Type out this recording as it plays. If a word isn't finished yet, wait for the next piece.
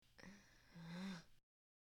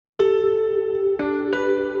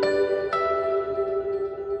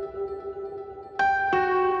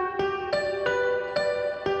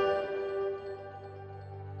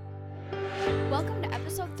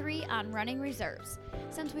running reserves.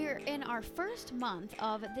 Since we are in our first month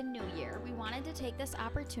of the new year, we wanted to take this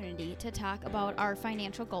opportunity to talk about our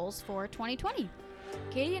financial goals for 2020.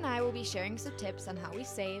 Katie and I will be sharing some tips on how we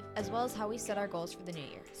save, as well as how we set our goals for the new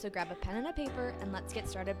year. So grab a pen and a paper, and let's get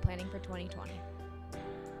started planning for 2020.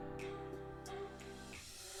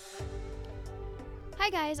 Hi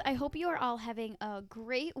guys, I hope you are all having a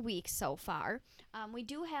great week so far. We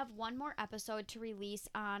do have one more episode to release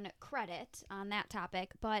on credit on that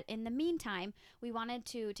topic, but in the meantime, we wanted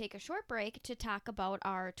to take a short break to talk about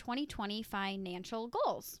our 2020 financial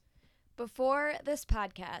goals. Before this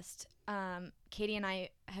podcast, Katie and I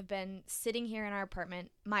have been sitting here in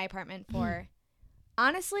my apartment for,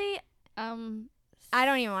 honestly, I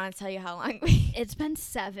don't even want to tell you how long. It's been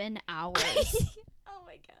 7 hours. Oh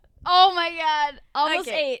my god. Oh my god, almost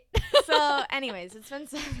Okay. 8. So, anyways, it's been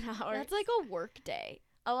 7 hours. That's like a work day.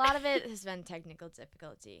 A lot of it has been technical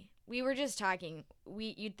difficulty. We were just talking.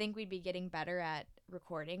 You'd think we'd be getting better at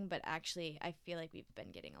recording, but actually, I feel like we've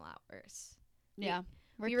been getting a lot worse. Yeah.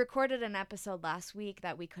 We recorded an episode last week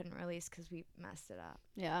that we couldn't release because we messed it up.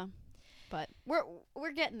 Yeah. But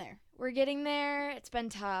we're getting there. We're getting there. It's been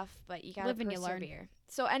tough, but you gotta Live and you persevere. learn.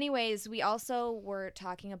 So, anyways, we also were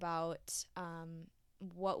talking about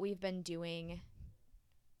what we've been doing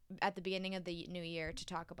at the beginning of the new year to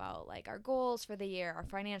talk about like our goals for the year, our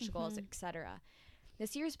financial goals, etc.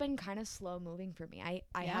 This year's been kind of slow moving for me.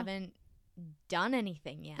 I haven't done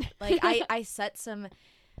anything yet. Like I set some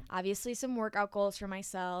workout goals for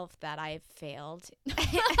myself that I've failed.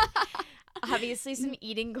 Obviously some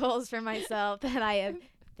eating goals for myself that I have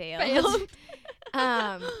failed.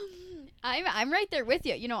 I'm right there with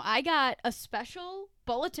you. You know, I got a special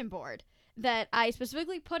bulletin board that I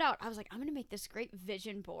specifically put out. I was like, I'm going to make this great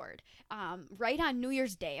vision board right on New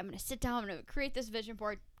Year's Day. I'm going to sit down. I'm going to create this vision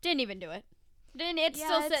board. Didn't even do it. It's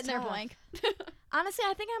still sitting there blank. Honestly,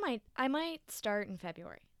 I think I might start in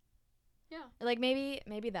February. Yeah. Like maybe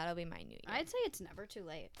that'll be my new year. I'd say it's never too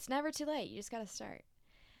late. It's never too late. You just got to start.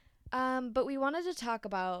 But we wanted to talk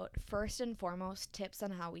about first and foremost tips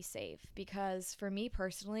on how we save, because for me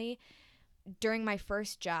personally, during my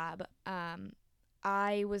first job,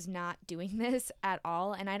 I was not doing this at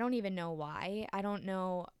all, and I don't even know why. I don't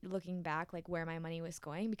know, looking back, like where my money was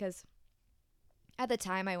going, because at the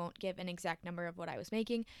time, I won't give an exact number of what I was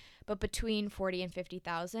making, but between $40,000 and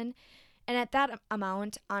 $50,000. And at that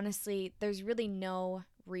amount, honestly, there's really no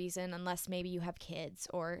reason, unless maybe you have kids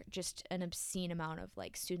or just an obscene amount of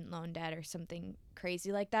like student loan debt or something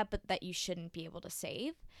crazy like that, but that you shouldn't be able to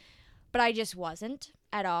save. But I just wasn't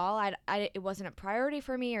at all. It wasn't a priority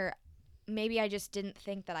for me, or maybe I just didn't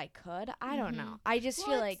think that I could. I don't know. I just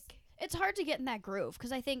feel like it's hard to get in that groove,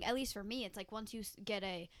 because I think, at least for me, it's like once you get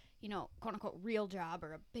a, you know, quote unquote real job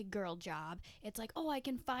or a big girl job, it's like, oh, I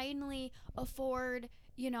can finally afford,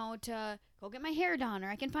 you know, to go get my hair done, or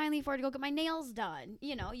I can finally afford to go get my nails done.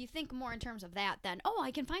 You know, you think more in terms of that than, oh,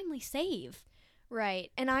 I can finally save.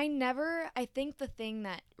 Right. And I think the thing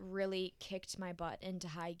that really kicked my butt into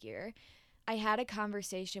high gear, I had a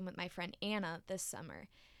conversation with my friend Anna this summer.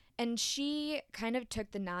 And she kind of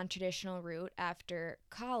took the non-traditional route after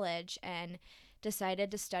college and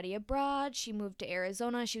decided to study abroad. She moved to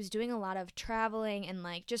Arizona. She was doing a lot of traveling and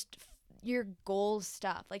like just your goals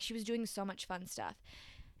stuff. Like she was doing so much fun stuff.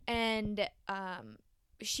 And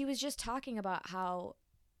she was just talking about how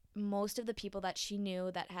most of the people that she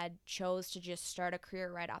knew that had chose to just start a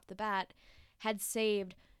career right off the bat had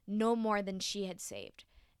saved no more than she had saved.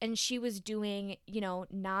 And she was doing, you know,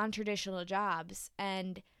 non-traditional jobs,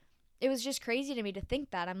 and it was just crazy to me to think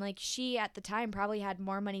that. I'm like, she at the time probably had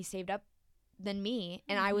more money saved up than me,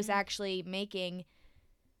 and I was actually making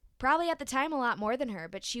probably at the time a lot more than her,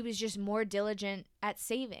 but she was just more diligent at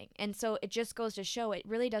saving. And so it just goes to show it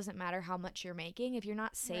really doesn't matter how much you're making. If you're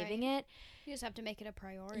not saving it, you just have to make it a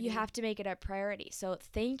priority. You have to make it a priority. So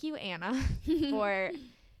thank you, Anna, for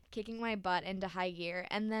kicking my butt into high gear.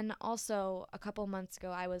 And then also a couple months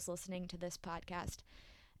ago, I was listening to this podcast,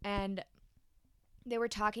 and they were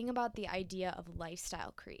talking about the idea of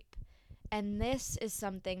lifestyle creep. And this is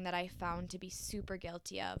something that I found to be super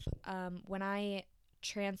guilty of. When I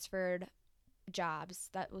transferred jobs,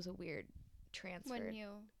 that was a weird transfer.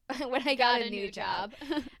 When I got a new job.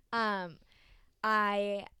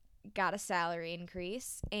 I got a salary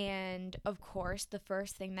increase, and of course the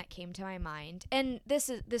first thing that came to my mind, and this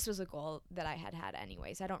was a goal that I had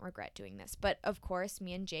anyways, I don't regret doing this, but of course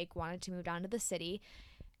me and Jake wanted to move down to the city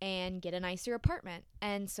and get a nicer apartment,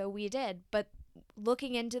 and so we did. But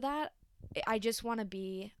looking into that, I just want to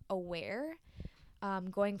be aware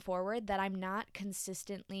going forward that I'm not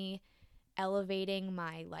consistently elevating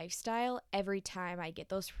my lifestyle every time I get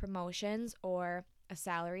those promotions or a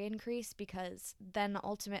salary increase, because then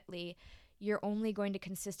ultimately you're only going to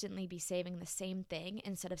consistently be saving the same thing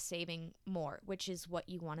instead of saving more, which is what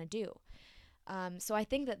you want to do. So I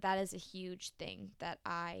think that is a huge thing that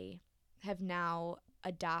I have now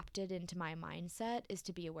adopted into my mindset, is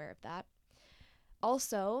to be aware of that.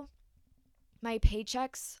 Also, my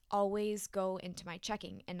paychecks always go into my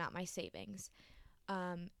checking and not my savings.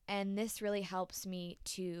 And this really helps me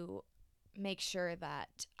to make sure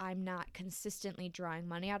that I'm not consistently drawing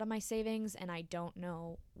money out of my savings and I don't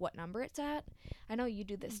know what number it's at. I know you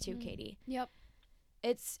do this too, Katie. Yep.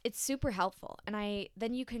 It's super helpful, and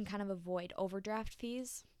then you can kind of avoid overdraft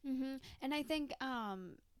fees. And I think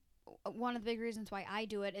one of the big reasons why I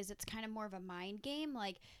do it is it's kind of more of a mind game.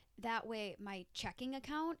 Like, that way my checking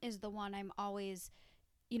account is the one I'm always,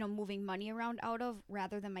 moving money around out of,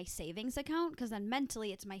 rather than my savings account, because then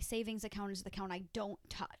mentally it's my savings account is the account I don't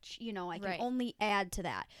touch. I can only add to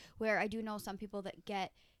that. Where I do know some people that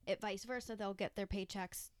get it vice versa. They'll get their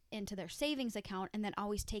paychecks into their savings account and then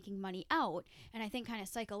always taking money out. And I think kind of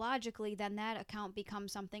psychologically then that account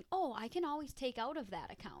becomes something, I can always take out of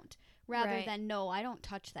that account, rather than, no, I don't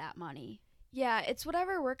touch that money. Yeah, it's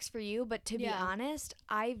whatever works for you. But to be honest,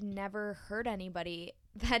 I've never heard anybody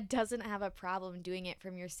that doesn't have a problem doing it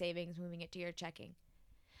from your savings, moving it to your checking.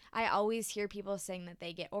 I always hear people saying that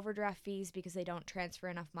they get overdraft fees because they don't transfer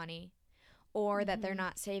enough money, or that they're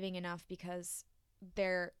not saving enough because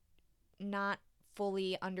they're not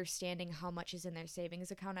fully understanding how much is in their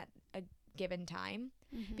savings account at a given time,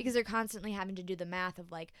 because they're constantly having to do the math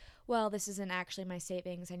of like, well, this isn't actually my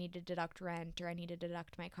savings, I need to deduct rent, or I need to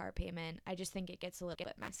deduct my car payment. I just think it gets a little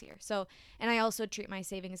bit messier. So, and I also treat my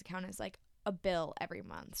savings account as like a bill every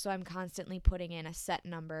month, so I'm constantly putting in a set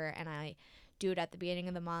number, and I do it at the beginning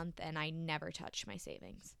of the month, and I never touch my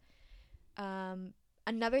savings.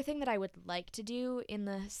 Another thing that I would like to do in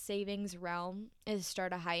the savings realm is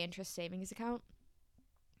start a high interest savings account.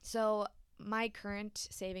 So my current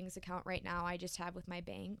savings account right now I just have with my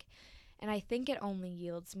bank, and I think it only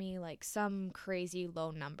yields me like some crazy low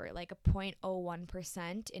number, like a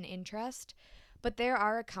 0.01% in interest. But there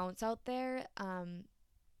are accounts out there,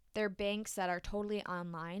 they're banks that are totally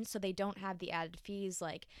online, so they don't have the added fees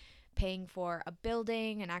like paying for a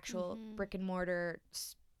building, an actual brick and mortar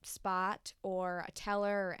spot, or a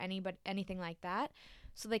teller, or anything like that.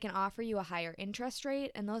 So they can offer you a higher interest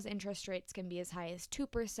rate, and those interest rates can be as high as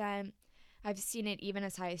 2%. I've seen it even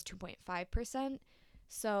as high as 2.5%.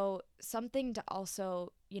 So something to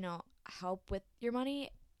also, help with your money,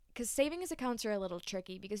 because savings accounts are a little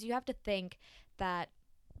tricky, because you have to think that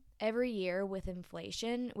every year with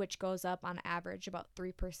inflation, which goes up on average about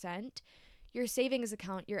 3%, your savings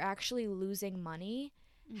account, you're actually losing money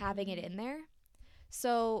having it in there.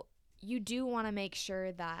 So you do want to make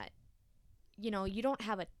sure that you don't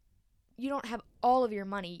have all of your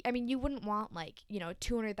money. I mean, you wouldn't want like,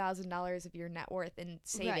 $200,000 of your net worth in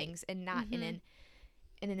savings and not in an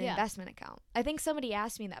investment account. I think somebody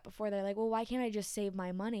asked me that before. They're like, well, why can't I just save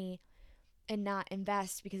my money and not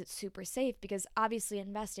invest, because it's super safe? Because obviously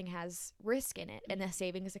investing has risk in it and a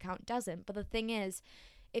savings account doesn't. But the thing is,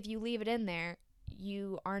 if you leave it in there,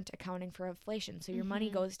 you aren't accounting for inflation. So your money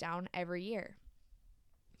goes down every year.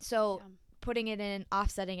 So putting it in,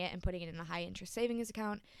 offsetting it, and putting it in a high interest savings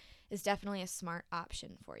account is definitely a smart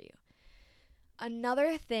option for you.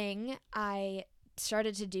 Another thing I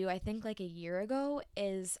started to do, I think like a year ago,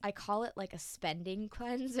 is I call it like a spending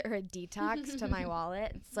cleanse or a detox to my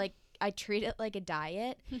wallet. It's like I treat it like a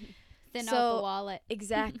diet. Thin out the wallet.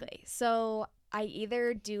 Exactly. So I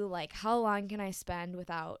either do like how long can I spend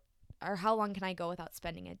without, or how long can I go without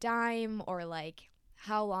spending a dime, or like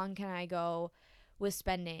how long can I go with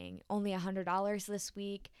spending only $100 this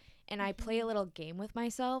week. And I play a little game with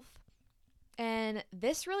myself. And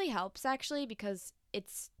this really helps actually, because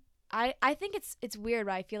I think it's weird,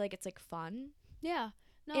 but I feel like it's like fun. Yeah.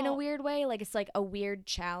 No. In a weird way, like it's like a weird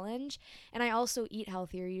challenge. And I also eat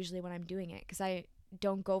healthier usually when I'm doing it, because I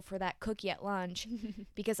don't go for that cookie at lunch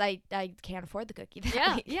because I can't afford the cookie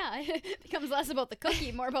that week. Yeah. It becomes less about the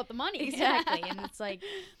cookie, more about the money. Exactly. And it's like,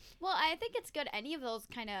 well, I think it's good, any of those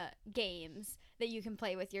kind of games that you can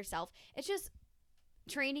play with yourself. It's just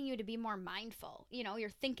training you to be more mindful. You're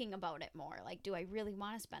thinking about it more. Like, do I really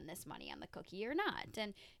want to spend this money on the cookie or not?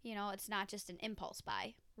 And, it's not just an impulse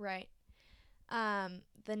buy. Right.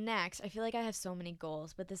 The next, I feel like I have so many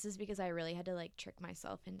goals, but this is because I really had to like trick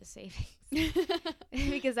myself into savings.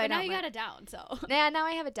 Because now you got it down, so. Yeah, now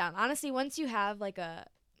I have it down. Honestly, once you have like a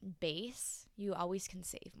base, you always can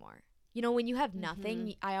save more. When you have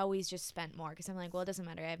nothing, I always just spent more, because I'm like, well, it doesn't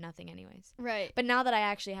matter. I have nothing anyways. Right. But now that I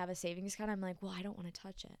actually have a savings account, I'm like, well, I don't want to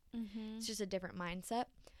touch it. It's just a different mindset.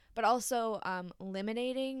 but also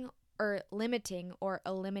limiting or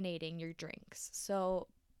eliminating your drinks. So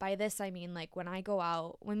by this I mean, like, when I go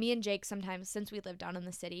out, when me and Jake sometimes, since we live down in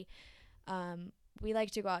the city, we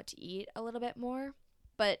like to go out to eat a little bit more.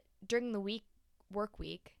 But during the work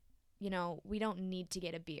week, we don't need to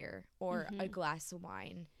get a beer or a glass of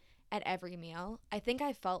wine at every meal. I think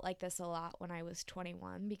I felt like this a lot when I was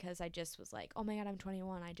 21 because I just was like, oh my God, I'm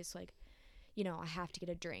 21. I just like, I have to get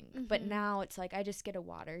a drink. But now it's like I just get a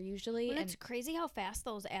water usually. And and it's crazy how fast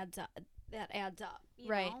that adds up.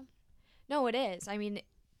 Right. Know? No, it is. I mean,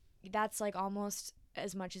 that's like almost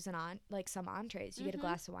as much as like some entrees. You get a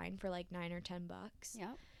glass of wine for like $9 or $10.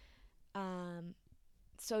 Yep.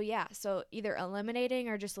 So yeah, so either eliminating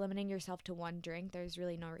or just limiting yourself to one drink. There's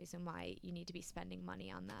really no reason why you need to be spending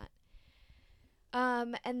money on that.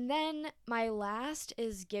 And then my last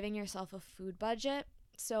is giving yourself a food budget.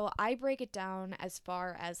 So I break it down as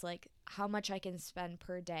far as like how much I can spend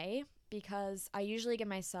per day, because I usually give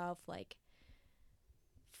myself like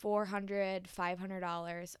 $400,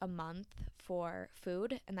 $500 a month for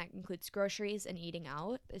food, and that includes groceries and eating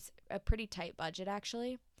out. It's a pretty tight budget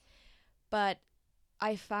actually. But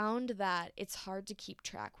I found that it's hard to keep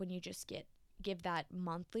track when you just give that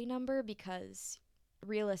monthly number, because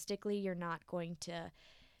realistically you're not going to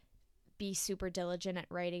be super diligent at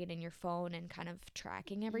writing it in your phone and kind of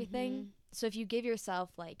tracking everything. So if you give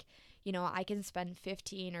yourself like, I can spend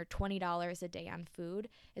 $15 or $20 a day on food,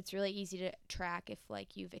 it's really easy to track if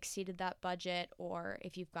like you've exceeded that budget or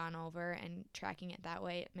if you've gone over, and tracking it that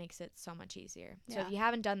way, it makes it so much easier. Yeah. So if you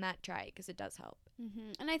haven't done that, try it because it does help.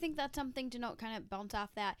 And I think that's something to note, kind of bounce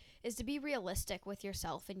off that, is to be realistic with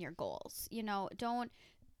yourself and your goals. Don't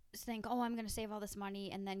think, oh, I'm going to save all this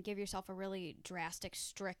money and then give yourself a really drastic,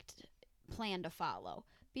 strict plan to follow.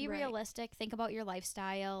 Be realistic, think about your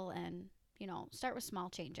lifestyle, and start with small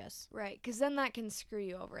changes. Right, because then that can screw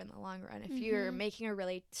you over in the long run. If you're making a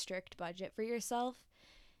really strict budget for yourself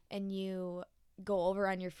and you go over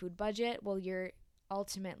on your food budget, well, you're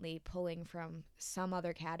ultimately pulling from some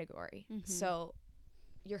other category. So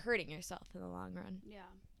you're hurting yourself in the long run.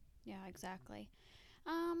 Yeah, exactly.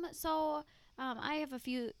 So I have a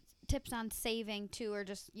few tips on saving too, or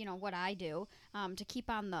just what I do to keep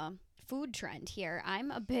on the food trend here.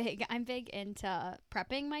 I'm big into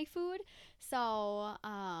prepping my food. So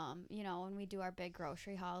when we do our big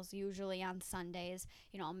grocery hauls, usually on Sundays,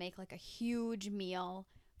 I'll make like a huge meal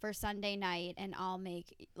for Sunday night, and I'll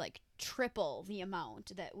make like triple the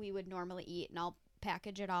amount that we would normally eat, and I'll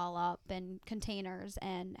package it all up in containers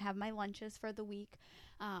and have my lunches for the week.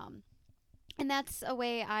 And that's a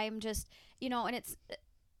way I'm just, and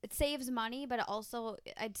it saves money, but also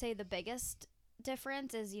I'd say the biggest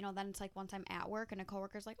difference is, then it's like once I'm at work and a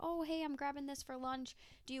coworker's like, oh, hey, I'm grabbing this for lunch.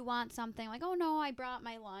 Do you want something? Like, oh, no, I brought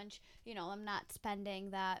my lunch. I'm not spending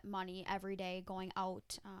that money every day going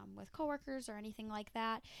out with coworkers or anything like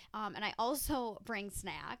that. And I also bring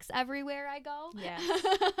snacks everywhere I go. Yeah.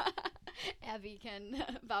 Abby can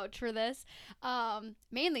vouch for this.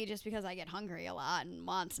 Mainly just because I get hungry a lot and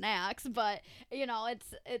want snacks, but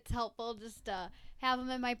it's helpful just to have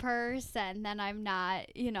them in my purse, and then I'm not,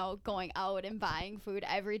 going out and buying food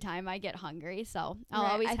every time I get hungry. So I'll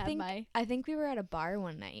always have my. I think we were at a bar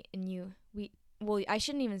one night, and well, I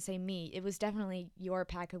shouldn't even say me. It was definitely your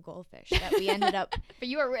pack of goldfish that we ended up but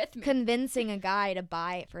you were with me, convincing a guy to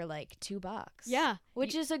buy it for like $2. Yeah.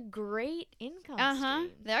 Which is a great income stream.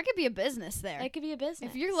 There could be a business there. That could be a business.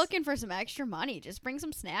 If you're looking for some extra money, just bring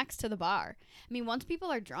some snacks to the bar. I mean, once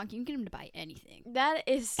people are drunk, you can get them to buy anything. That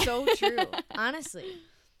is so true. Honestly.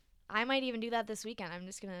 I might even do that this weekend. I'm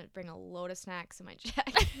just going to bring a load of snacks in my check.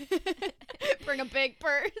 Bring a big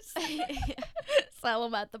purse. Sell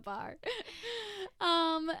them at the bar.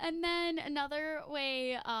 And then another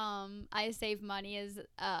way I save money is,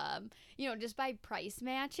 just by price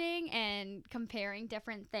matching and comparing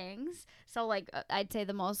different things. So, like, I'd say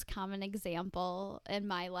the most common example in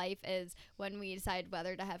my life is when we decide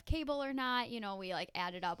whether to have cable or not. We, like,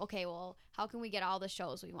 added up, okay, well, how can we get all the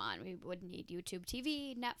shows we want? We would need YouTube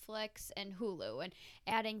TV, Netflix, and Hulu. And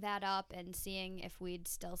adding that up and seeing if we'd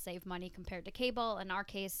still save money compared to cable. In our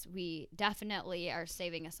case, we definitely are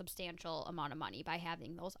saving a substantial amount of money by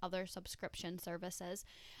having those other subscription services.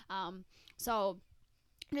 So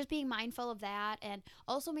just being mindful of that, and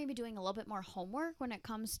also maybe doing a little bit more homework when it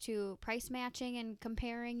comes to price matching and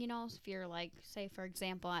comparing. If you're like, say, for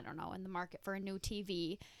example, I don't know, in the market for a new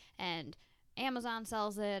TV, and Amazon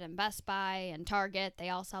sells it, and Best Buy and Target, they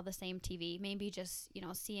all sell the same TV. Maybe just,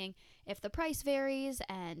 seeing if the price varies,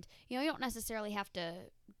 and, you don't necessarily have to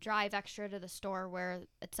drive extra to the store where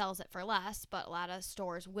it sells it for less, but a lot of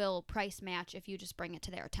stores will price match if you just bring it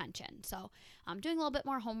to their attention. So I'm doing a little bit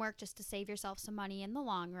more homework just to save yourself some money in the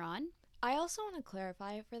long run. I also want to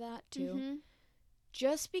clarify for that, too. Mm-hmm.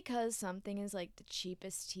 Just because something is like the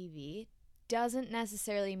cheapest TV doesn't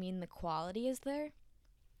necessarily mean the quality is there.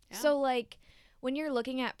 Yeah. So, like, when you're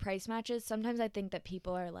looking at price matches, sometimes I think that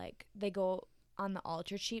people are like, they go on the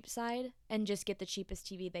ultra cheap side and just get the cheapest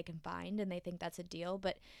TV they can find, and they think that's a deal.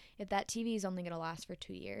 But if that TV is only going to last for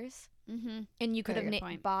 2 years, and you could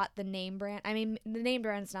have bought the name brand, I mean, the name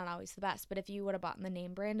brand's not always the best, but if you would have bought the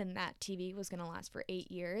name brand and that TV was going to last for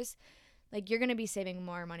 8 years, like, you're going to be saving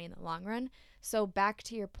more money in the long run. So back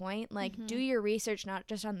to your point, like, do your research not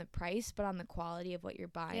just on the price, but on the quality of what you're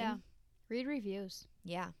buying. Yeah. Read reviews.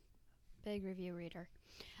 Yeah. Big review reader.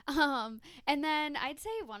 And then I'd say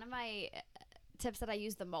one of my tips that I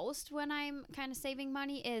use the most when I'm kind of saving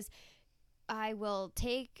money is I will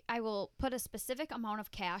put a specific amount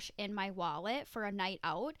of cash in my wallet for a night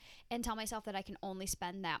out and tell myself that I can only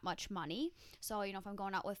spend that much money. So, if I'm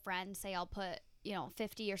going out with friends, say I'll put, $50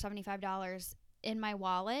 or $75 in my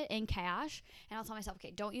wallet in cash, and I'll tell myself, okay,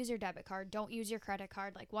 don't use your debit card, don't use your credit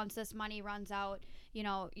card. Like, once this money runs out,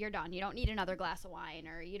 you're done. You don't need another glass of wine,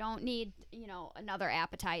 or you don't need, another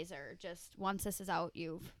appetizer. Just once this is out,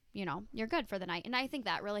 you're good for the night. And I think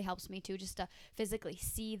that really helps me too, just to physically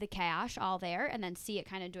see the cash all there and then see it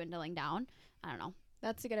kind of dwindling down. I don't know.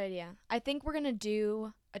 That's a good idea. I think we're going to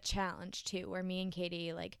do a challenge too, where me and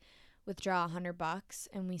Katie withdraw $100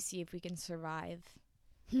 and we see if we can survive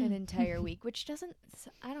an entire week, which doesn't,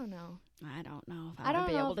 I don't know if I would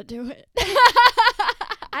be able to do it.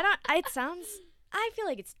 I feel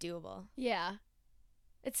like it's doable. Yeah.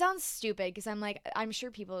 It sounds stupid because I'm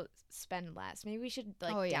sure people spend less. Maybe we should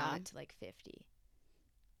down it to 50.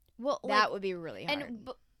 Well, that would be really hard.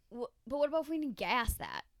 But what about if we need gas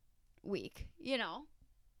that week?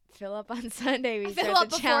 Fill up on Sunday. We fill up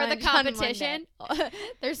before the competition.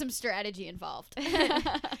 There's some strategy involved.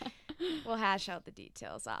 We'll hash out the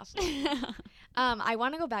details off. I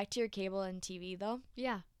want to go back to your cable and TV though.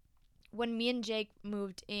 Yeah. When me and Jake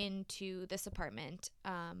moved into this apartment,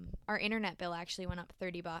 our internet bill actually went up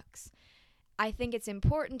 $30. I think it's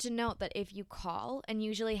important to note that if you call and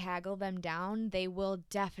usually haggle them down, they will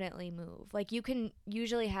definitely move. Like, you can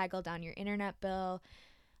usually haggle down your internet bill.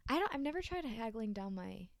 I've never tried haggling down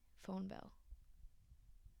my phone bill.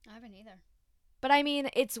 I haven't either. But I mean,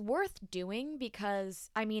 it's worth doing because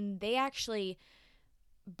they actually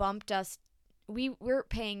bumped us. We're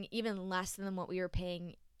paying even less than what we were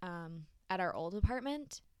paying at our old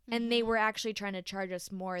apartment, and they were actually trying to charge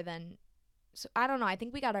us more than. So I don't know. I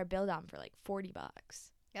think we got our bill down for $40.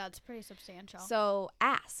 Yeah, it's pretty substantial. So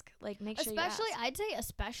ask, make sure especially, you ask. I'd say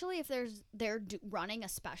especially if they're running a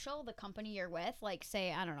special, the company you're with,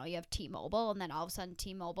 say, I don't know, you have T-Mobile, and then all of a sudden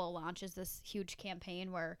T-Mobile launches this huge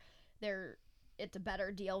campaign where it's a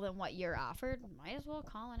better deal than what you're offered. Might as well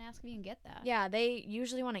call and ask if you can get that. Yeah, they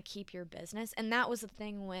usually want to keep your business, and that was the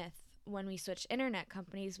thing with when we switched internet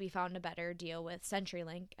companies. We found a better deal with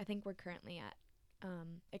CenturyLink. I think we're currently at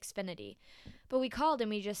Xfinity, but we called and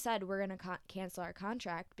we just said we're going to cancel our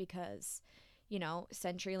contract because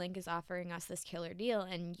CenturyLink is offering us this killer deal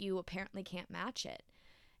and you apparently can't match it.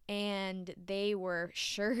 And they were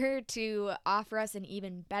sure to offer us an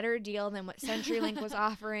even better deal than what CenturyLink was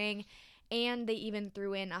offering, and they even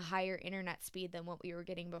threw in a higher internet speed than what we were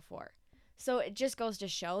getting before. So it just goes to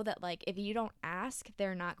show that, if you don't ask,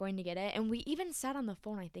 they're not going to get it. And we even sat on the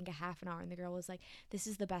phone, I think, a half an hour, and the girl was like, this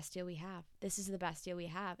is the best deal we have. This is the best deal we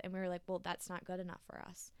have. And we were like, well, that's not good enough for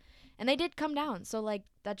us. And they did come down. So,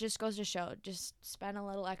 that just goes to show, just spend a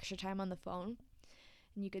little extra time on the phone,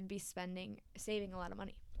 and you could be saving a lot of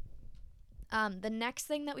money. The next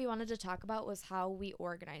thing that we wanted to talk about was how we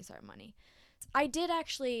organize our money. I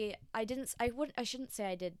shouldn't say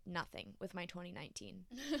I did nothing with my 2019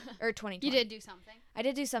 or 2020. You did do something. I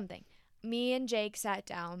did do something. Me and Jake sat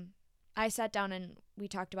down. I sat down and we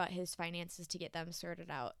talked about his finances to get them sorted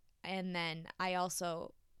out. And then I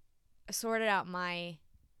also sorted out my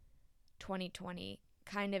 2020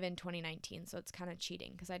 kind of in 2019. So it's kind of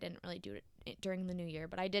cheating because I didn't really do it during the new year,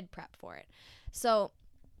 but I did prep for it. So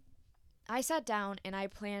I sat down and I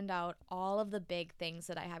planned out all of the big things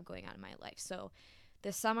that I have going on in my life. So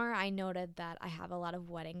this summer I noted that I have a lot of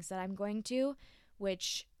weddings that I'm going to,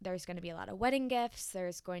 which there's going to be a lot of wedding gifts.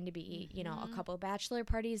 There's going to be, a couple of bachelorette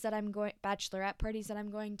parties that I'm going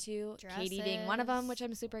to. Dresses. Katie being one of them, which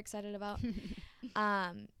I'm super excited about.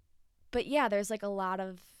 But yeah, there's a lot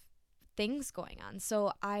of things going on.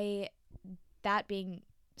 So that being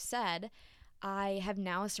said, I have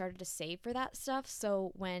now started to save for that stuff.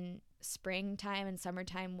 So when springtime and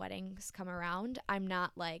summertime weddings come around, I'm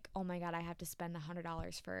not like, oh my God, I have to spend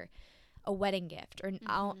 $100 for a wedding gift, or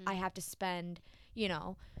I have to spend,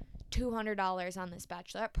 $200 on this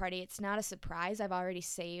bachelorette party. It's not a surprise. I've already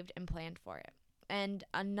saved and planned for it. And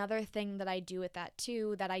another thing that I do with that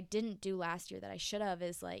too, that I didn't do last year that I should have,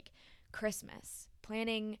 is like Christmas.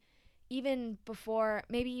 Planning even before,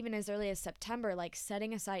 maybe even as early as September, like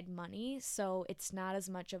setting aside money so it's not as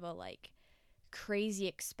much of a like crazy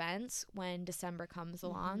expense when December comes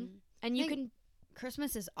along. And you can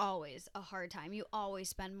Christmas is always a hard time. You always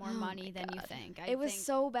spend more money than you think. It was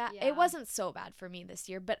so bad. Yeah. It wasn't so bad for me this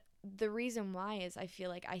year, but the reason why is I feel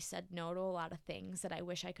like I said no to a lot of things that I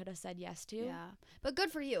wish I could have said yes to. Yeah. But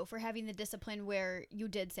good for you for having the discipline where you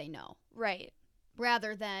did say no. Right.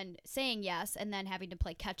 Rather than saying yes and then having to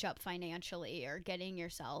play catch up financially or getting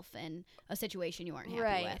yourself in a situation you weren't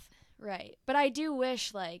happy with. Right. But I do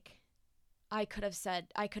wish like I could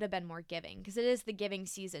have been more giving, because it is the giving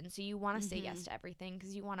season. So you want to say yes to everything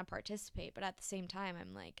because you want to participate. But at the same time,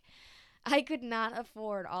 I'm like, I could not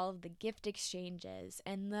afford all of the gift exchanges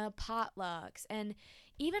and the potlucks, and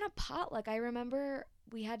even a potluck. I remember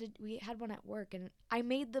we had one at work, and I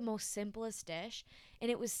made the most simplest dish,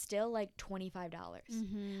 and it was still like $25.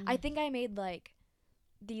 I think I made like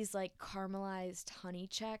these like caramelized honey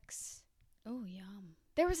checks. Oh, yum.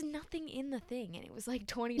 There was nothing in the thing, and it was like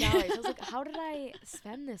 $20. I was like, how did I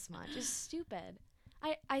spend this much? It's stupid.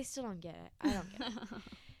 I still don't get it. I don't get it.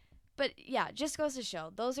 But yeah, just goes to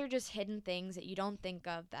show, those are just hidden things that you don't think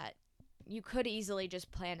of, that you could easily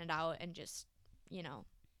just plan it out and just,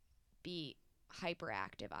 be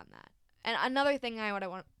hyperactive on that. And another thing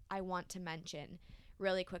I want to mention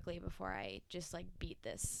really quickly before I just like beat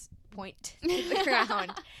this point to the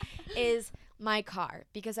ground is my car,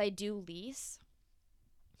 because I do lease.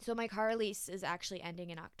 So my car lease is actually ending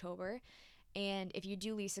in October. And if you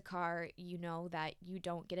do lease a car, you know that you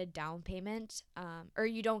don't get a down payment, or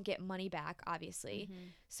you don't get money back, obviously.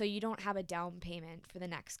 So you don't have a down payment for the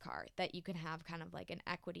next car that you can have kind of like an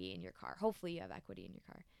equity in your car. Hopefully you have equity in your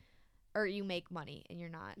car, or you make money and you're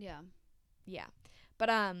not. Yeah. But,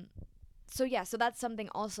 so that's something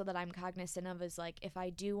also that I'm cognizant of, is like, if I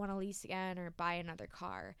do want to lease again or buy another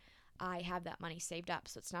car, I have that money saved up.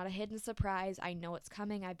 So it's not a hidden surprise. I know it's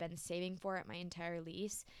coming. I've been saving for it my entire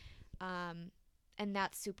lease. And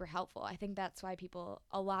that's super helpful. I think that's why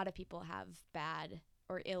a lot of people have bad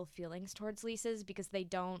or ill feelings towards leases, because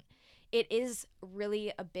it is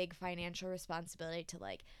really a big financial responsibility to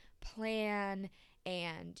like plan,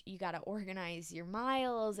 and you got to organize your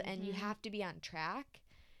miles, and you have to be on track.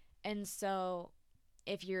 And so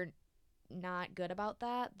if you're not good about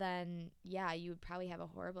that, then yeah, you would probably have a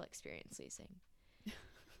horrible experience leasing.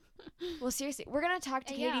 Well, seriously, we're going to talk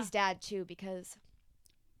to Katie's dad too, because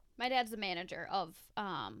my dad's the manager of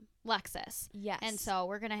Lexus. Yes. And so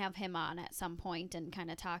we're going to have him on at some point and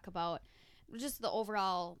kind of talk about just the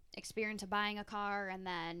overall experience of buying a car, and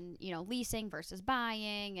then, leasing versus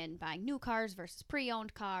buying, and buying new cars versus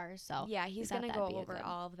pre-owned cars. So yeah, he's going to go over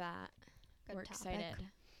all of that. We're topic. Excited.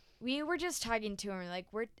 We were just talking to him, like,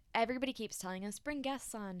 everybody keeps telling us, bring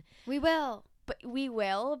guests on. We will.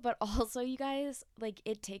 But also, you guys, like,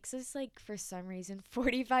 it takes us, like, for some reason,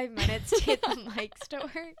 45 minutes to get the mics to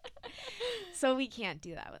work. So we can't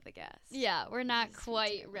do that with the guests. Yeah, we're not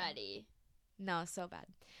quite ready. No, so bad.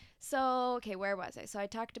 So, okay, where was I? So I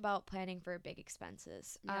talked about planning for big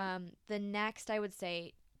expenses. Yeah. The next, I would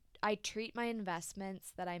say, I treat my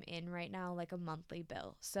investments that I'm in right now like a monthly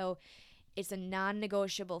bill. So it's a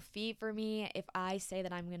non-negotiable fee for me. If I say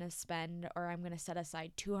that I'm going to spend, or I'm going to set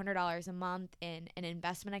aside $200 a month in an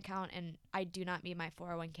investment account, and I do not mean my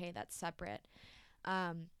 401k, that's separate.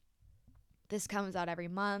 This comes out every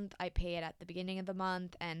month. I pay it at the beginning of the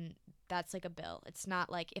month, and that's like a bill. It's not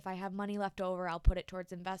like if I have money left over, I'll put it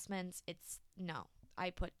towards investments. No.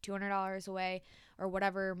 I put $200 away, or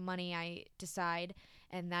whatever money I decide,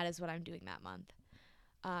 and that is what I'm doing that month.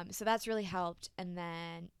 So that's really helped. And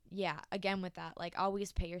then, yeah, again with that, like,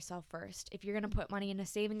 always pay yourself first. If you're going to put money in a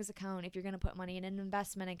savings account, if you're going to put money in an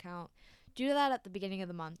investment account, do that at the beginning of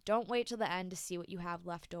the month. Don't wait till the end to see what you have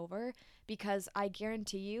left over, because I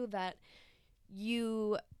guarantee you that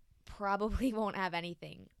you probably won't have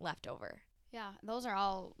anything left over. Yeah, those are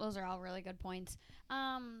all really good points.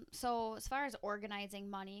 So as far as organizing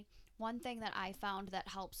money, one thing that I found that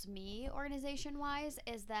helps me organization wise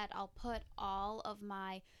is that I'll put all of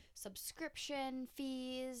my subscription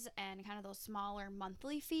fees and kind of those smaller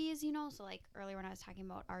monthly fees, so like earlier when I was talking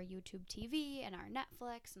about our YouTube TV and our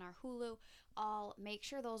Netflix and our Hulu, I'll make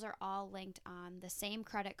sure those are all linked on the same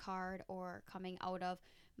credit card or coming out of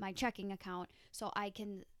my checking account, so I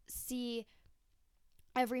can see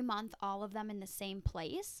every month all of them in the same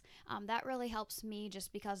place. That really helps me,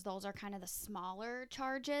 just because those are kind of the smaller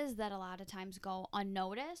charges that a lot of times go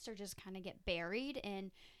unnoticed or just kind of get buried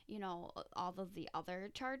in all of the other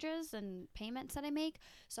charges and payments that I make.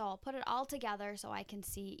 So I'll put it all together so I can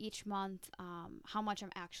see each month how much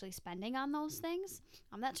I'm actually spending on those things.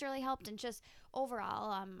 That's really helped. And just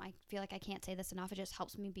overall, I feel like I can't say this enough, it just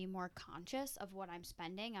helps me be more conscious of what I'm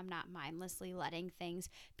spending. I'm not mindlessly letting things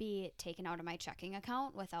be taken out of my checking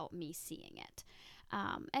account without me seeing it.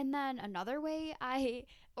 And then another way I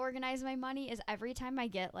organize my money is every time I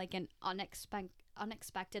get like an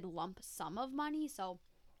unexpected lump sum of money. So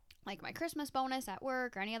like my Christmas bonus at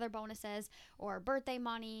work or any other bonuses or birthday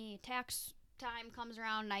money, tax time comes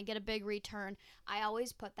around and I get a big return, I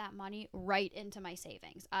always put that money right into my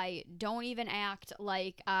savings. I don't even act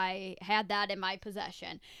like I had that in my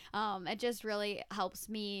possession. It just really helps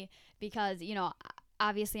me because,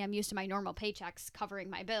 obviously I'm used to my normal paychecks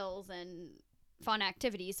covering my bills and fun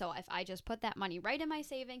activities. So if I just put that money right in my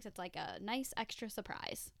savings, it's like a nice extra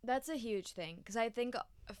surprise. That's a huge thing, because I think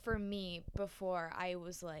for me, before, I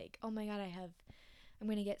was like, oh my God, I'm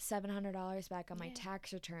going to get $700 back on my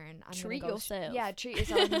tax return. Treat yourself. Treat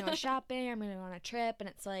yourself. I'm going to go shopping. I'm going to go on a trip. And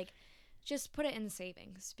it's like, just put it in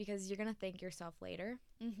savings, because you're going to thank yourself later.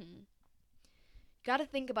 Mm-hmm. Got to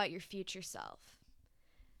think about your future self.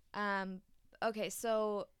 Okay,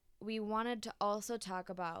 so we wanted to also talk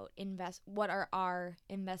about what are our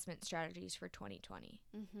investment strategies for 2020.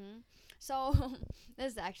 Mm-hmm. So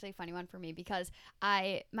this is actually a funny one for me, because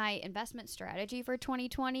my investment strategy for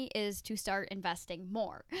 2020 is to start investing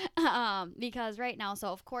more. Because right now, so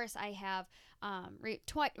of course I have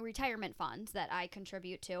retirement funds that I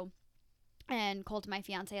contribute to. And Colt, my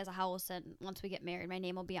fiance, has a house, and once we get married, my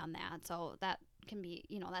name will be on that. So that can be,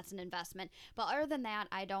 that's an investment. But other than that,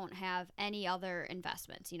 I don't have any other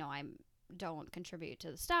investments. I don't contribute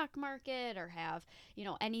to the stock market or have,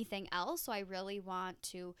 anything else. So I really want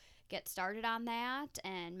to get started on that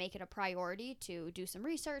and make it a priority to do some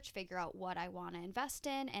research, figure out what I want to invest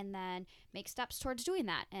in, and then make steps towards doing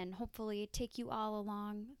that, and hopefully take you all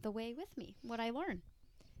along the way with me, what I learn.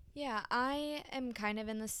 Yeah, I am kind of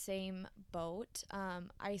in the same boat.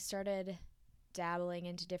 I started dabbling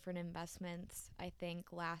into different investments, I think,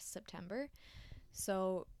 last September.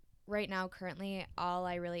 So right now, currently, all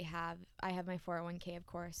I really have, I have my 401k, of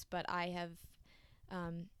course, but I have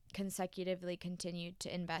consecutively continued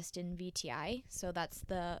to invest in VTI. So that's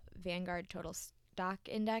the Vanguard Total Stock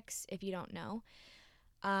Index, if you don't know.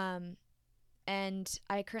 And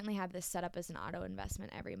I currently have this set up as an auto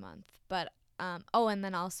investment every month. But and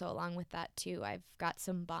then also along with that too, I've got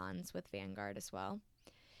some bonds with Vanguard as well.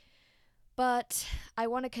 But I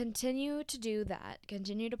want to continue to do that,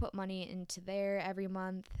 continue to put money into there every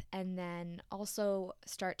month, and then also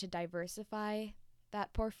start to diversify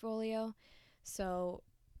that portfolio. So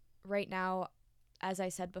right now, as I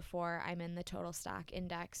said before, I'm in the total stock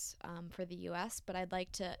index for the US, but I'd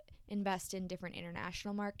like to invest in different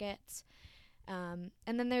international markets. And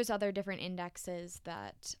then there's other different indexes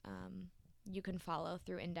that you can follow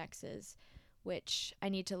through indexes, which I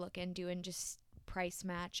need to look into and just price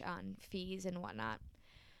match on fees and whatnot.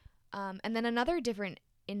 And then another different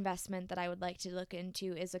investment that I would like to look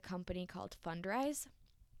into is a company called Fundrise.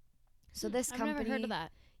 So this company, I've never heard of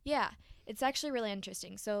that. Yeah, it's actually really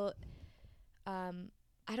interesting. So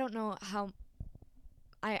I don't know how,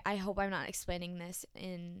 I hope I'm not explaining this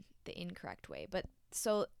in the incorrect way, but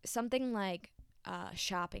so something like a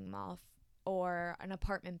shopping mall or an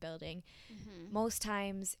apartment building, most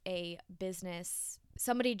times a business,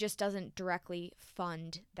 somebody just doesn't directly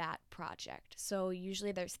fund that project. So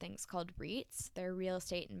usually there's things called REITs, they're real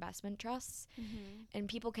estate investment trusts, and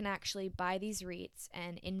people can actually buy these REITs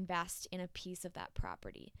and invest in a piece of that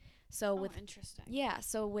property. So interesting. Yeah,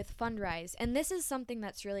 so with Fundrise, and this is something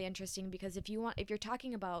that's really interesting because if you're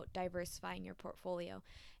talking about diversifying your portfolio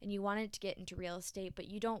and you wanted to get into real estate, but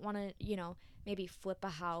you don't want to, maybe flip a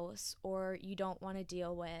house, or you don't want to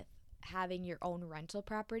deal with having your own rental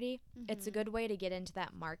property, it's a good way to get into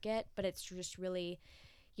that market, but it's just really,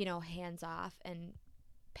 hands off and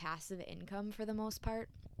passive income for the most part.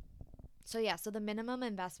 So yeah, so the minimum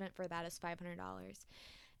investment for that is $500.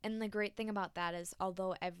 And the great thing about that is,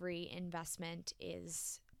 although every investment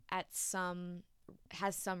is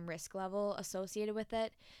has some risk level associated with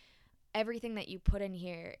it, everything that you put in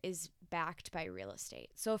here is backed by real estate.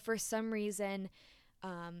 So if for some reason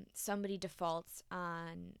somebody defaults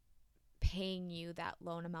on paying you that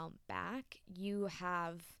loan amount back, you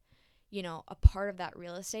have, you know, a part of that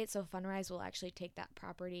real estate. So Fundrise will actually take that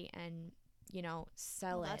property and, you know,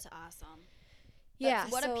 sell it. That's awesome. Yeah.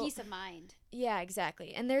 What a peace of mind. Yeah,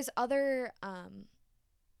 exactly. And there's other,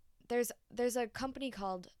 there's a company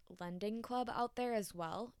called Lending Club out there as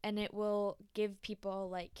well. And it will give people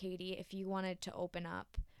like Katie, if you wanted to open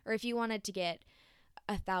up or if you wanted to get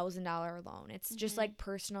 $1,000 loan, it's just like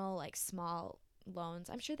personal, like small loans.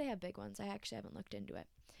 I'm sure they have big ones. I actually haven't looked into it.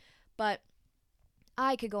 But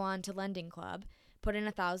I could go on to Lending Club, put in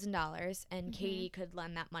 $1,000, and Katie could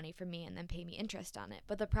lend that money for me and then pay me interest on it.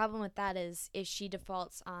 But the problem with that is if she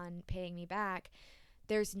defaults on paying me back,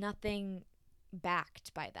 there's nothing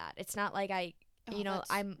backed by that. It's not like I'm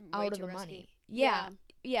out of the money. Yeah.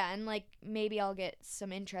 Yeah, and like maybe I'll get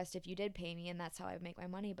some interest if you did pay me, and that's how I would make my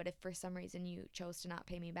money. But if for some reason you chose to not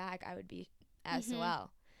pay me back, I would be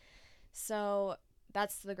SOL. So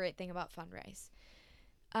that's the great thing about Fundrise.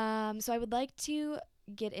 So I would like to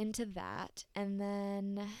get into that, and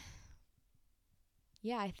then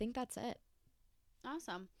yeah, I think that's it.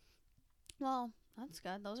 Awesome. Well, that's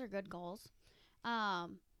good. Those are good goals.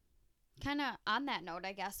 Kind of on that note,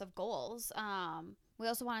 I guess, of goals, we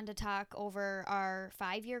also wanted to talk over our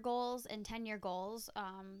 5-year goals and 10-year goals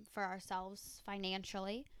for ourselves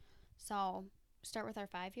financially. So start with our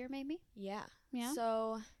 5-year maybe? Yeah. Yeah.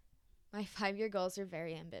 So my 5-year goals are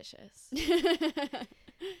very ambitious.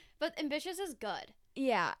 But ambitious is good.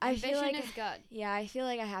 Yeah. Ambition is good. Yeah, I feel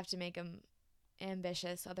like I have to make them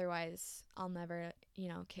ambitious. Otherwise, I'll never, you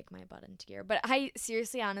know, kick my butt into gear. But I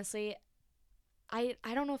seriously, honestly, I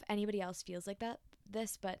don't know if anybody else feels like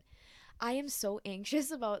this, but I am so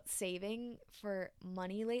anxious about saving for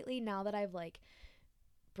money lately now that I've like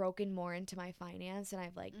broken more into my finance and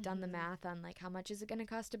I've like done the math on like how much is it going to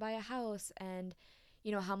cost to buy a house and,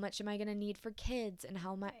 you know, how much am I going to need for kids and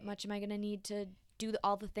how much am I going to need to do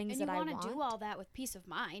all the things that I want. And you want to do all that with peace of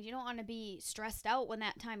mind. You don't want to be stressed out when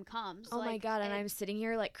that time comes. Oh my God. And I'm sitting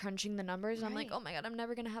here like crunching the numbers and I'm like, oh my God, I'm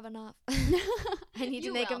never going to have enough. I need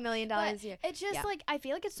to make $1 million a year. It's just like, I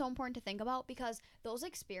feel like it's so important to think about because those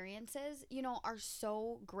experiences, you know, are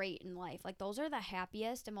so great in life. Like those are the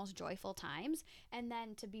happiest and most joyful times. And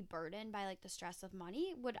then to be burdened by like the stress of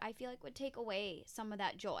money I feel like would take away some of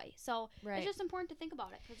that joy. So it's just important to think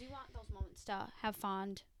about it because you want those moments to have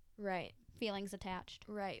fond feelings attached.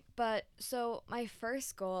 Right. But so my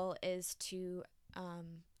first goal is to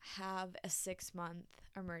have a 6-month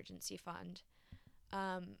emergency fund.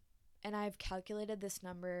 And I've calculated this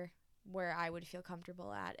number where I would feel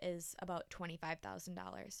comfortable at is about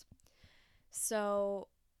 $25,000. So,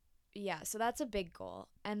 yeah, so that's a big goal.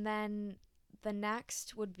 And then the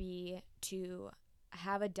next would be to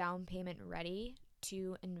have a down payment ready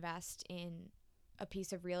to invest in a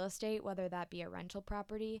piece of real estate, whether that be a rental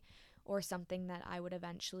property or something that I would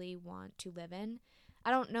eventually want to live in. I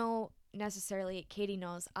don't know necessarily, Katie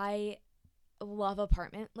knows, I love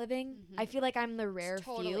apartment living. I feel like I'm the rare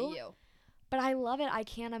few. But I love it. I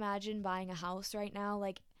can't imagine buying a house right now.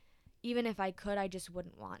 Like, even if I could, I just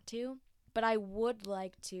wouldn't want to. But I would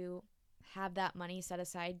like to have that money set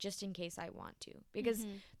aside just in case I want to. Because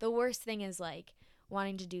the worst thing is, like,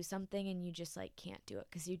 wanting to do something and you just, like, can't do it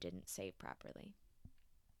because you didn't save properly.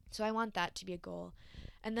 So I want that to be a goal.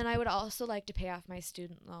 And then I would also like to pay off my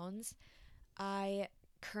student loans. I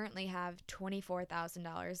currently have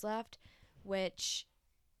 $24,000 left, which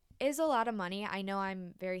is a lot of money. I know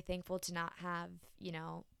I'm very thankful to not have, you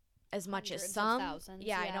know, as much as some.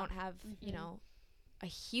 Yeah, I don't have, you know, a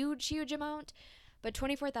huge amount. But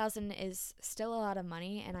 $24,000 is still a lot of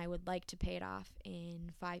money, and I would like to pay it off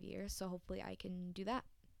in 5 years. So hopefully I can do that.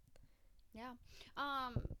 Yeah.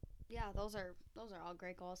 Yeah, those are all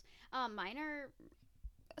great goals. Mine are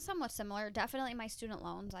somewhat similar. Definitely my student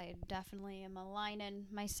loans. I definitely am aligning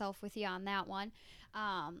myself with you on that one.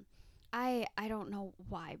 I don't know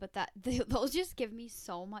why, but those just give me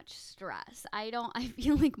so much stress. I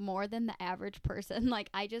feel like more than the average person. Like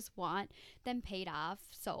I just want them paid off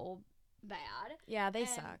so bad. Yeah, they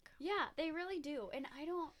suck. Yeah, they really do. And I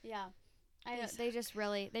don't. Yeah.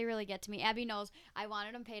 They really get to me. Abby knows I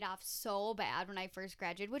wanted them paid off so bad when I first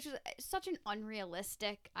graduated, which is such an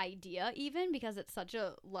unrealistic idea even because it's such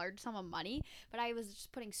a large sum of money. But I was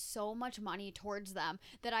just putting so much money towards them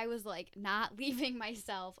that I was like not leaving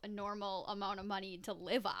myself a normal amount of money to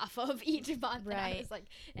live off of each month. Right. And I was like,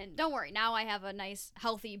 and don't worry, now I have a nice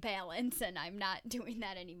healthy balance and I'm not doing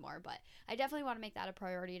that anymore. But I definitely want to make that a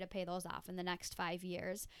priority to pay those off in the next 5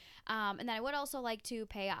 years. And then I would also like to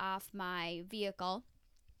pay off my vehicle.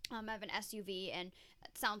 I have an SUV, and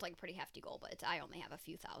it sounds like a pretty hefty goal, but I only have a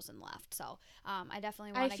few thousand left. So I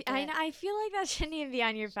definitely want to get I feel like that shouldn't even be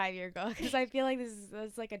on your 5-year goal because I feel like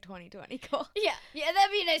that's like a 2020 goal. Yeah,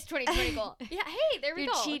 that'd be a nice 2020 goal. Yeah, hey, there we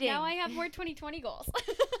You're go. cheating. Now I have more 2020 goals.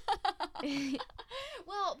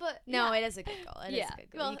 Well, but no, it is a good goal. It is a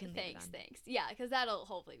good goal. Well, you can thanks. Yeah, because that'll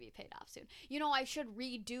hopefully be paid off soon. I should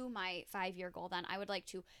redo my 5-year goal then. I would like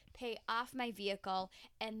to pay off my vehicle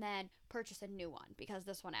and then purchase a new one because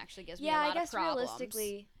this one actually gives me a lot of problems.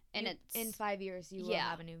 Realistically, and it's in 5 years you will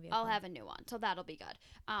have a new vehicle. I'll have a new one, so that'll be good.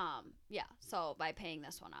 So by paying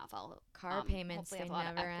this one off, I'll car payments hopefully they have a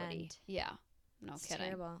lot never of equity. end. Yeah, no It's kidding.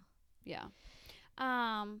 terrible. Yeah.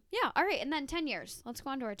 All right, and then 10 years. Let's go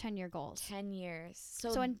on to our 10-year goals. 10 years.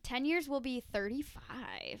 So in 10 years we'll be 35.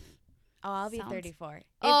 Oh, I'll be Sounds- 34.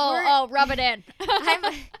 Rub it in.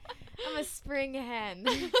 I'm a spring hen.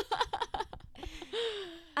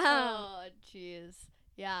 Oh, jeez.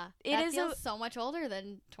 Yeah. It That is feels so much older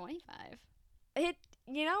than 25.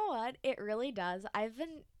 You know what? It really does. I've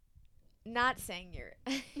been not saying you're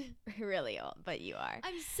really old, but you are.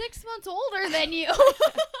 I'm 6 months older than you.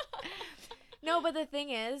 No, but the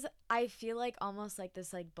thing is, I feel like almost like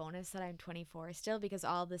this like bonus that I'm 24 still because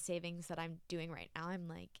all the savings that I'm doing right now, I'm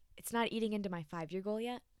like, it's not eating into my 5-year goal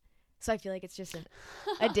yet. So I feel like it's just an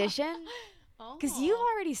addition. Because you've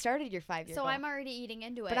already started your 5-year goal. So I'm already eating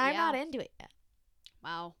into it. But I'm not into it yet.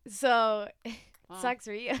 Wow. So Well, sucks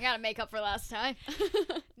for you. I gotta make up for last time.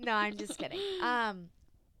 No, I'm just kidding.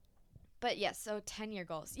 But yes, so 10-year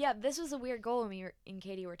goals. Yeah, this was a weird goal when me and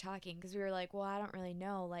Katie were talking because we were like, well, I don't really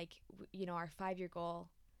know, like, our 5-year goal.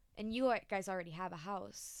 And you guys already have a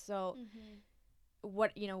house. So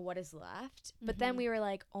what is left? But then we were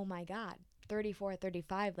like, oh my God, 34,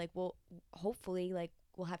 35, like, well, hopefully, like,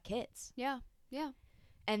 we'll have kids. Yeah.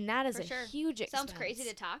 And that is For a sure. huge expense. Sounds crazy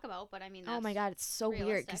to talk about, but I mean, that's oh my God, it's so weird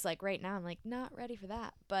realistic. because, like, right now I'm, like, not ready for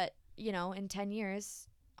that. But, in 10 years,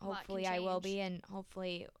 A lot can hopefully I will be, change. and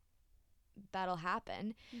hopefully that'll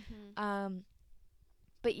happen. Mm-hmm.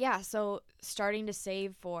 But yeah, so starting to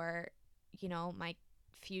save for, my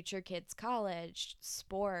future kids' college,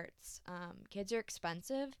 sports. Kids are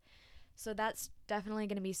expensive. So that's definitely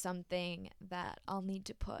going to be something that I'll need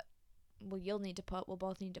to put. Well, we'll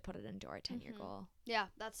both need to put it into our 10-year goal. Yeah,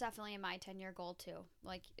 that's definitely in my 10-year goal too.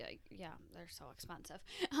 Like, yeah, they're so expensive.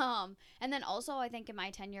 And then also I think in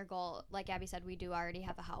my 10-year goal, like Abby said, we do already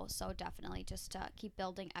have a house. So definitely just to keep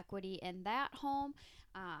building equity in that home.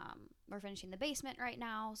 We're finishing the basement right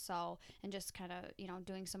now. So, and just kind of,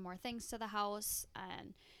 doing some more things to the house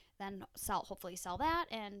and then hopefully sell that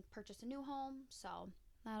and purchase a new home. So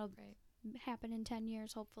that'll happen in 10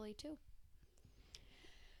 years, hopefully too.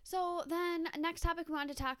 So then next topic we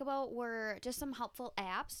wanted to talk about were just some helpful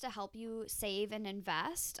apps to help you save and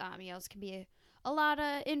invest. This can be a lot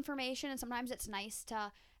of information, and sometimes it's nice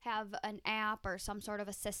to have an app or some sort of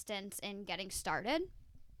assistance in getting started.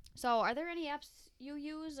 So are there any apps you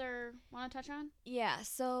use or want to touch on? Yeah,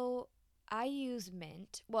 so I use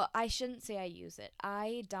Mint. Well, I shouldn't say I use it.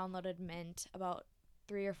 I downloaded Mint about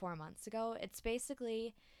 3 or 4 months ago. It's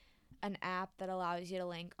basically an app that allows you to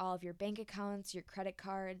link all of your bank accounts, your credit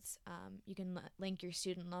cards. You can link your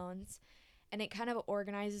student loans, and it kind of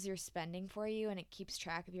organizes your spending for you, and it keeps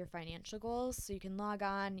track of your financial goals. So you can log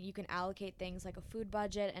on, you can allocate things like a food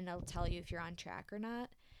budget, and it'll tell you if you're on track or not.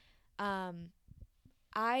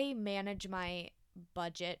 I manage my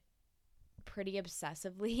budget pretty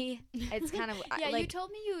obsessively. It's kind of you told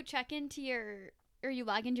me you check into you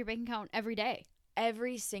log into your bank account every day.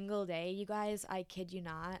 Every single day, you guys, I kid you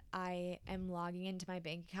not, I am logging into my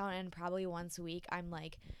bank account, and probably once a week I'm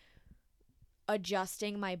like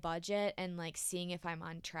adjusting my budget and like seeing if I'm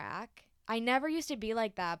on track. I never used to be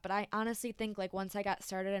like that, but I honestly think like once I got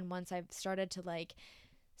started and once I've started to like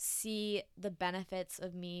see the benefits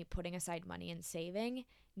of me putting aside money and saving,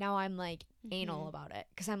 now I'm like anal about it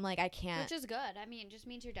because I'm like, I can't. Which is good. I mean, it just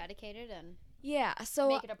means you're dedicated and so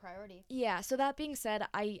make it a priority. Yeah, so that being said,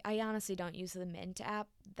 I honestly don't use the Mint app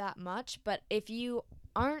that much, but if you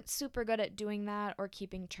aren't super good at doing that or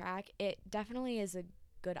keeping track, it definitely is a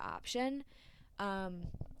good option.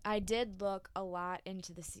 I did look a lot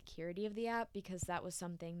into the security of the app because that was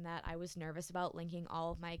something that I was nervous about, linking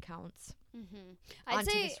all of my accounts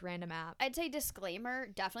onto this random app. I'd say disclaimer,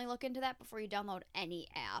 definitely look into that before you download any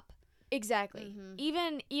app. Exactly.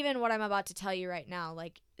 Even what I'm about to tell you right now,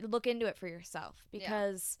 like look into it for yourself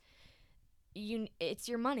because it's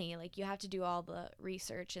your money. Like you have to do all the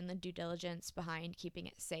research and the due diligence behind keeping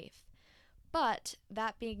it safe. But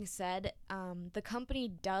that being said, the company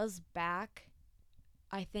does back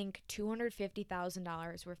I think,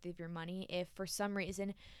 $250,000 worth of your money if for some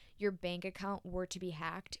reason your bank account were to be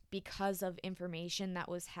hacked because of information that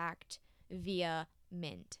was hacked via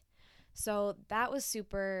Mint. So that was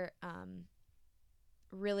super,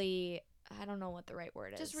 really, I don't know what the right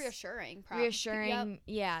word is. Just reassuring. Reassuring,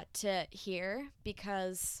 yeah, to hear,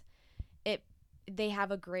 because they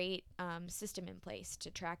have a great system in place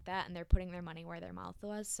to track that, and they're putting their money where their mouth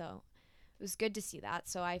was. So it was good to see that.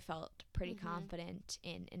 So I felt pretty confident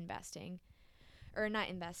in investing. Or not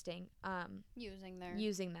investing, using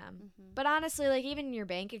them. But honestly, like, even your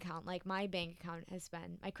bank account, like, my bank account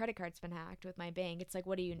my credit card's been hacked with my bank. It's like,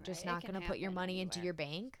 what are you just not going to put your money into your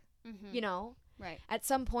bank? You know? Right. At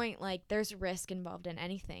some point, like, there's risk involved in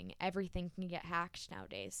anything. Everything can get hacked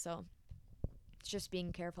nowadays. So it's just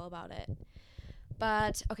being careful about it.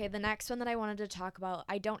 But, okay, the next one that I wanted to talk about,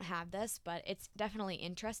 I don't have this, but it's definitely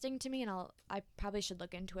interesting to me, and I probably should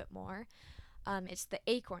look into it more. It's the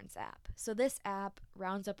Acorns app. So this app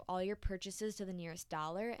rounds up all your purchases to the nearest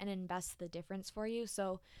dollar and invests the difference for you.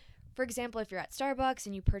 So, for example, if you're at Starbucks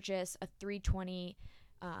and you purchase a $3.20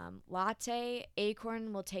 latte,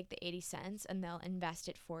 Acorn will take the 80 cents and they'll invest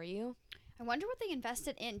it for you. I wonder what they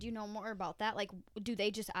invested in. Do you know more about that? Like, do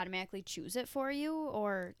they just automatically choose it for you,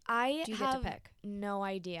 or do you get to pick? No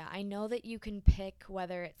idea. I know that you can pick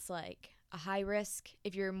whether it's like a high risk,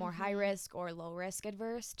 if you're more high risk or low risk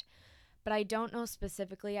adverse. But I don't know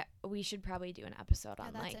specifically. We should probably do an episode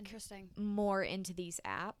on that's like interesting. More into these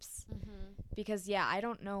apps, because I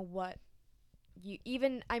don't know what you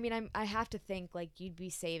even. I mean, I have to think like you'd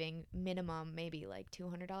be saving minimum maybe like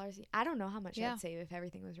 $200. I don't know how much I'd save if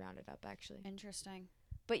everything was rounded up. Actually, interesting.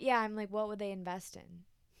 But yeah, I'm like, what would they invest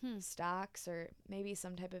in? Stocks or maybe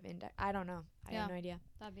some type of index? I don't know. I have no idea.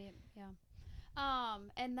 That'd be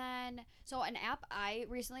and then, so an app I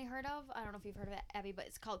recently heard of, I don't know if you've heard of it, Abby, but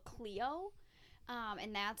it's called Clio.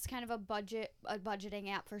 And that's kind of a budgeting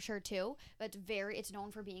app for sure too, but it's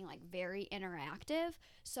known for being like very interactive.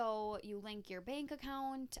 So you link your bank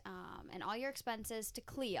account, and all your expenses to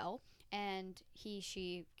Clio, and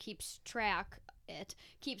she keeps track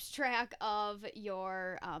of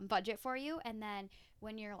your budget for you. And then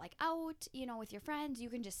when you're like out, with your friends, you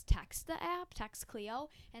can just text Clio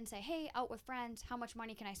and say, hey, out with friends, how much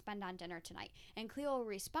money can I spend on dinner tonight? And Clio will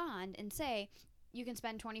respond and say, you can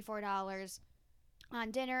spend $24 on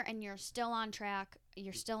dinner and you're still on track,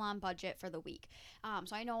 you're still on budget for the week.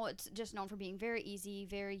 So I know it's just known for being very easy,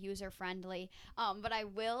 very user-friendly. But I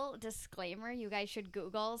will, disclaimer, you guys should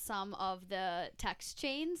Google some of the text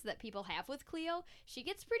chains that people have with Clio. She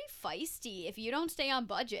gets pretty feisty if you don't stay on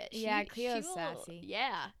budget. Clio's sassy.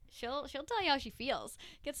 Yeah, she'll tell you how she feels.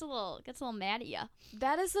 Gets a little mad at you.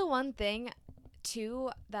 That is the one thing,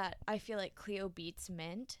 too, that I feel like Clio beats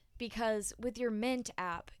Mint. Because with your Mint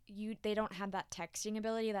app, they don't have that texting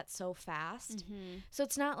ability that's so fast. So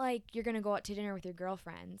it's not like you're going to go out to dinner with your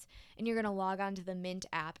girlfriends and you're going to log on to the Mint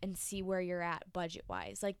app and see where you're at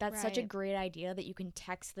budget-wise. Like, that's such a great idea that you can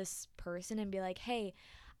text this person and be like, hey,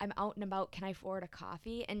 I'm out and about. Can I forward a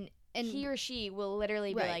coffee? And he or she will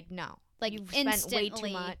literally be like, no. Like, you've spent way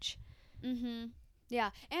too much.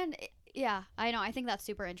 Yeah, and... yeah, I know. I think that's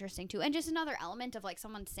super interesting, too. And just another element of, like,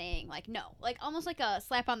 someone saying, like, no. Like, almost like a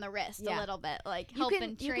slap on the wrist a little bit. Like, help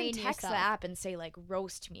and train You can text yourself. the app and say, like,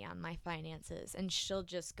 roast me on my finances. And she'll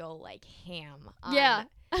just go, like, ham. Yeah.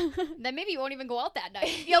 Then maybe you won't even go out that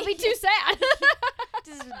night. You'll be too sad.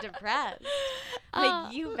 Just depressed.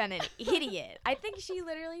 Like, you've been an idiot. I think she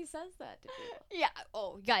literally says that to people. Yeah.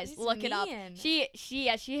 Oh, guys, She's look it up. mean. She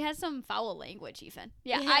has some foul language even.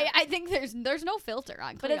 Yeah. I think there's no filter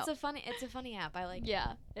on Clio. But it's a funny app. I like it.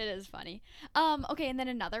 Yeah, it is funny. Okay, and then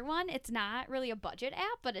another one, it's not really a budget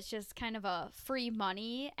app, but it's just kind of a free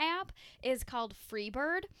money app, is called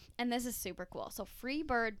Freebird, and this is super cool. So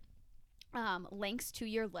Freebird links to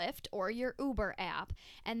your Lyft or your Uber app,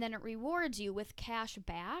 and then it rewards you with cash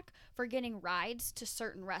back for getting rides to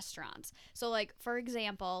certain restaurants. So, like, for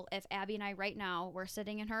example, if Abby and I right now were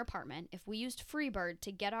sitting in her apartment, if we used Freebird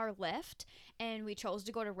to get our Lyft and we chose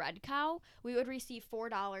to go to Red Cow, we would receive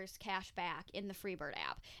 $4 cash back in the Freebird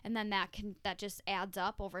app, and then that just adds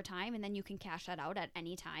up over time, and then you can cash that out at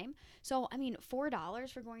any time. So, I mean, $4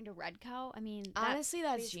 for going to Red Cow, I mean, honestly,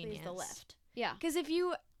 that's genius. genius. The Lyft. Yeah. Because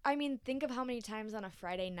think of how many times on a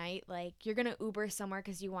Friday night, like, you're going to Uber somewhere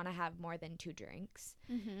because you want to have more than 2 drinks.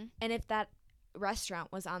 And if that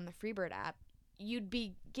restaurant was on the Freebird app, you'd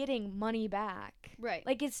be getting money back. Right.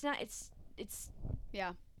 Like, it's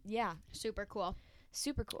Yeah. Yeah. Super cool.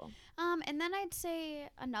 Super cool. And then I'd say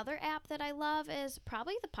another app that I love is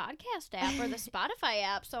probably the podcast app or the Spotify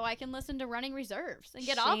app, so I can listen to Running Reserves and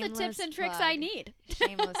get all the tips and tricks I need.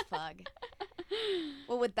 Shameless plug.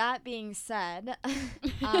 Well, with that being said,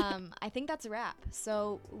 I think that's a wrap.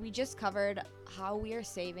 So we just covered how we are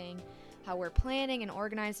saving, how we're planning and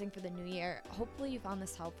organizing for the new year. Hopefully you found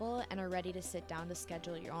this helpful and are ready to sit down to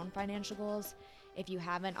schedule your own financial goals. If you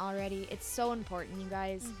haven't already, it's so important, you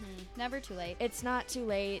guys. Never too late. It's not too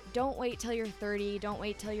late. Don't wait till you're 30. Don't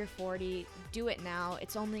wait till you're 40. Do it now.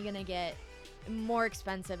 It's only going to get more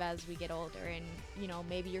expensive as we get older. And, you know,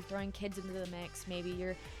 maybe you're throwing kids into the mix. Maybe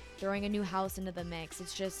you're throwing a new house into the mix.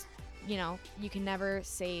 It's just, you know, you can never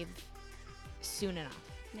save soon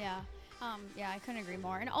enough. Yeah. Yeah, I couldn't agree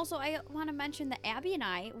more. And also, I want to mention that Abby and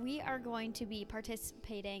I, we are going to be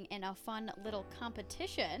participating in a fun little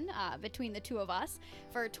competition between the two of us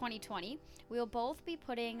for 2020. We'll both be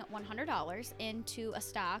putting $100 into a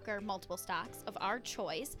stock or multiple stocks of our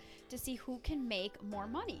choice to see who can make more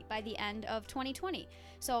money by the end of 2020.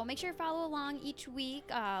 So make sure to follow along each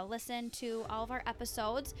week, listen to all of our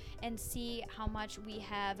episodes, and see how much we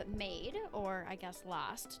have made, or I guess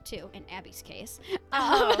lost, too, in Abby's case.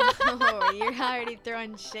 Oh, you're already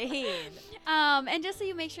throwing shade. And just so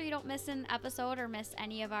you make sure you don't miss an episode or miss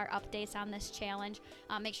any of our updates on this challenge,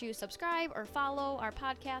 make sure you subscribe or follow our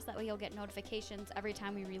podcast. That way you'll get notifications every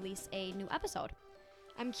time we release a new episode.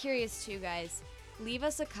 I'm curious too, guys. Leave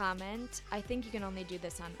us a comment. I think you can only do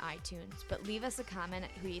this on iTunes, but leave us a comment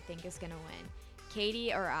who you think is going to win,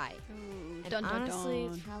 Katie or I. Ooh, And honestly,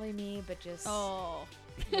 it's probably me, but just, you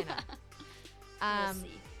know. We'll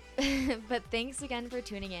see. But thanks again for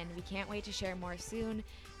tuning in. We can't wait to share more soon.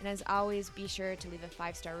 And as always, be sure to leave a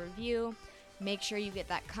 5-star review. Make sure you get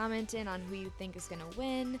that comment in on who you think is going to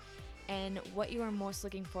win and what you are most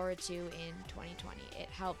looking forward to in 2020. It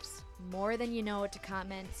helps more than you know to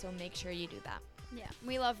comment, so make sure you do that. Yeah,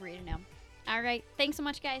 we love reading them. All right. Thanks so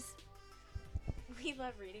much, guys. We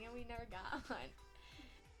love reading and we never got one.